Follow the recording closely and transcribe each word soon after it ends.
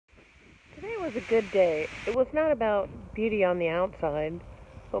was a good day. It was not about beauty on the outside,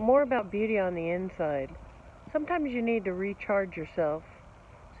 but more about beauty on the inside. Sometimes you need to recharge yourself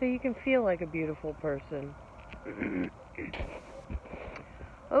so you can feel like a beautiful person.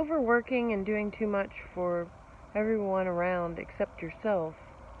 Overworking and doing too much for everyone around except yourself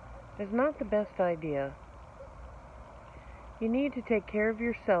is not the best idea. You need to take care of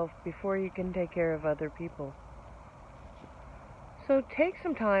yourself before you can take care of other people. So take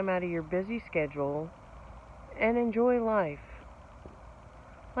some time out of your busy schedule and enjoy life.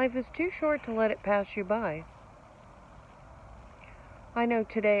 Life is too short to let it pass you by. I know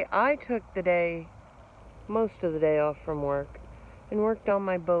today I took most of the day off from work and worked on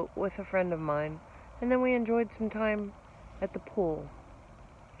my boat with a friend of mine, and then we enjoyed some time at the pool.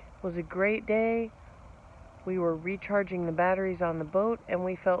 It was a great day. We were recharging the batteries on the boat, and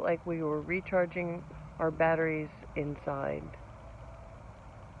we felt like we were recharging our batteries inside.